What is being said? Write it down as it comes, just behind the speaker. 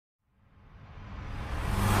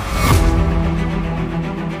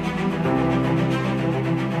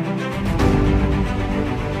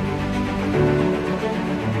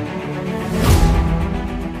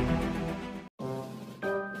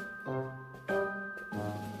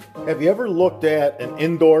Have you ever looked at an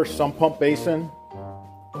indoor sump pump basin?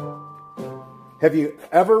 Have you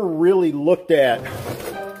ever really looked at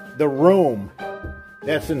the room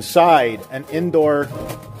that's inside an indoor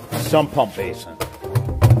sump pump basin?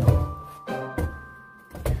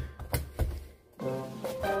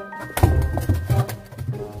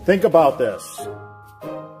 Think about this.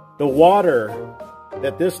 The water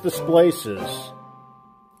that this displaces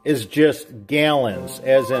is just gallons,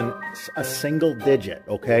 as in a single digit,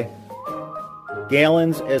 okay?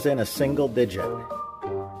 Gallons as in a single digit.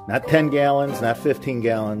 Not 10 gallons, not 15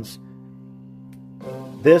 gallons.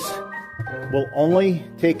 This will only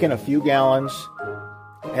take in a few gallons,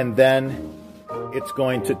 and then it's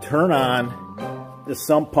going to turn on the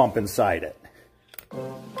sump pump inside it.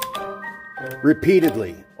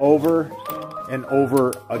 Repeatedly, over and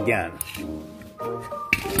over again.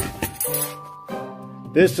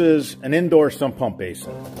 This is an indoor sump pump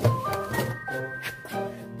basin.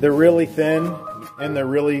 They're really thin and they're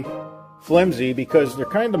really flimsy because they're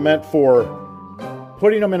kind of meant for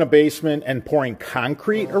putting them in a basement and pouring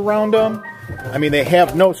concrete around them. I mean, they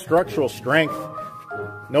have no structural strength,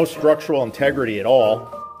 no structural integrity at all.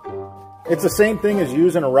 It's the same thing as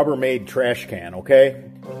using a Rubbermaid trash can, okay?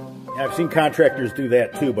 And I've seen contractors do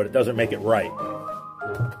that too, but it doesn't make it right.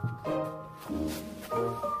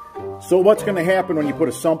 So what's going to happen when you put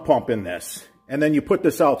a sump pump in this, and then you put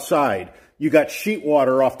this outside? You got sheet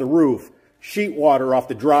water off the roof, sheet water off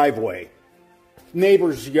the driveway,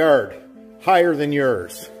 neighbor's yard, higher than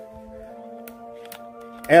yours.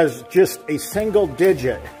 As just a single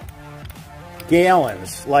digit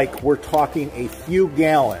gallons, like we're talking a few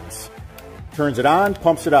gallons. Turns it on,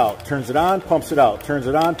 pumps it out, turns it on, pumps it out, turns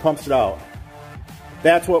it on, pumps it out.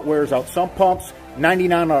 That's what wears out sump pumps.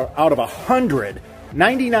 99 out of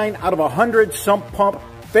 100 sump pump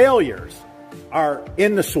failures are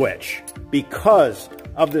in the switch because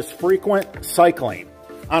of this frequent cycling.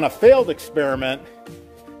 On a failed experiment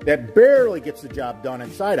that barely gets the job done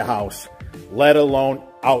inside a house, let alone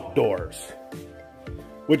outdoors.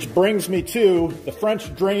 Which brings me to the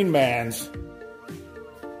French drain man's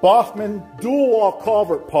Baughman dual wall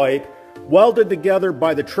culvert pipe welded together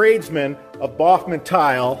by the tradesmen of Baughman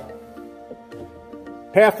Tile.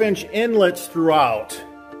 Half-inch inlets throughout,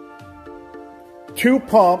 2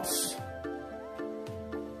 pumps,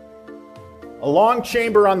 a long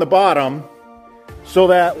chamber on the bottom so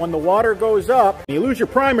that when the water goes up and you lose your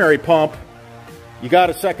primary pump, you got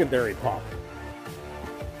a secondary pump.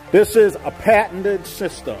 This is a patented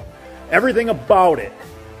system. Everything about it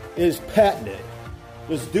is patented.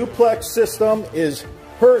 This duplex system is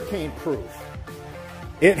hurricane proof.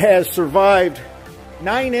 It has survived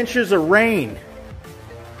 9 inches of rain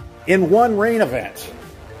in one rain event.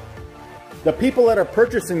 The people that are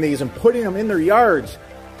purchasing these and putting them in their yards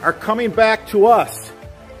are coming back to us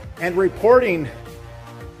and reporting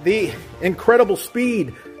the incredible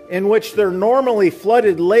speed in which their normally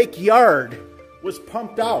flooded lake yard was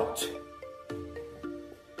pumped out.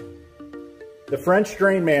 The French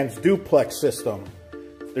drain man's duplex system.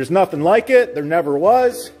 There's nothing like it, there never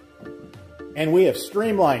was, and we have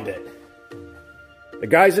streamlined it. The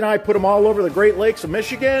guys and I put them all over the Great Lakes of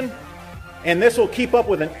Michigan, and this will keep up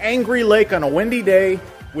with an angry lake on a windy day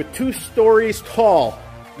with 2 stories tall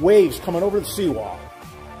waves coming over the seawall.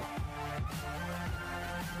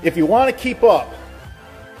 If you want to keep up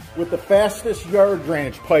with the fastest yard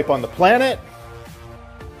drainage pipe on the planet,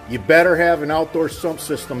 you better have an outdoor sump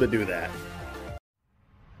system to do that.